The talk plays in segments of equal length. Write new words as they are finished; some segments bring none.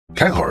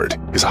Cahard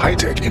is a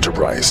high-tech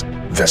enterprise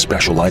that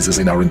specializes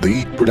in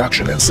R&D,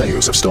 production and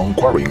sales of stone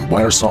quarrying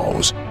wire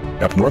saws,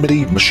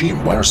 abnormity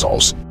machine wire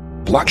saws,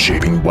 block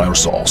shaping wire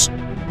saws,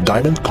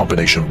 diamond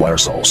combination wire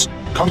saws,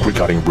 concrete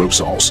cutting rope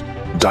saws,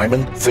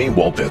 diamond thin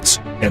wall bits,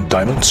 and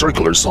diamond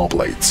circular saw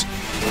blades.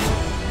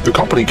 The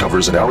company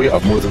covers an area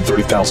of more than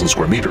 30,000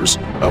 square meters,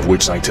 of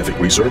which scientific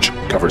research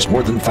covers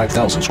more than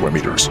 5,000 square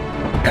meters,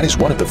 and is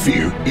one of the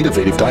few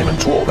innovative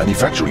diamond tool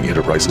manufacturing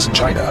enterprises in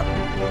China.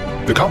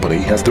 The company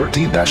has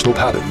 13 national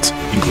patents,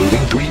 including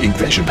 3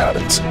 invention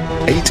patents,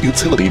 8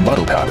 utility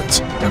model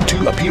patents, and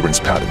 2 appearance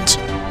patents.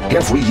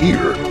 Every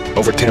year,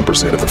 over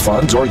 10% of the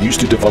funds are used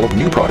to develop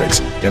new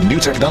products and new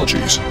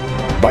technologies.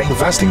 By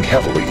investing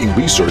heavily in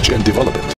research and development,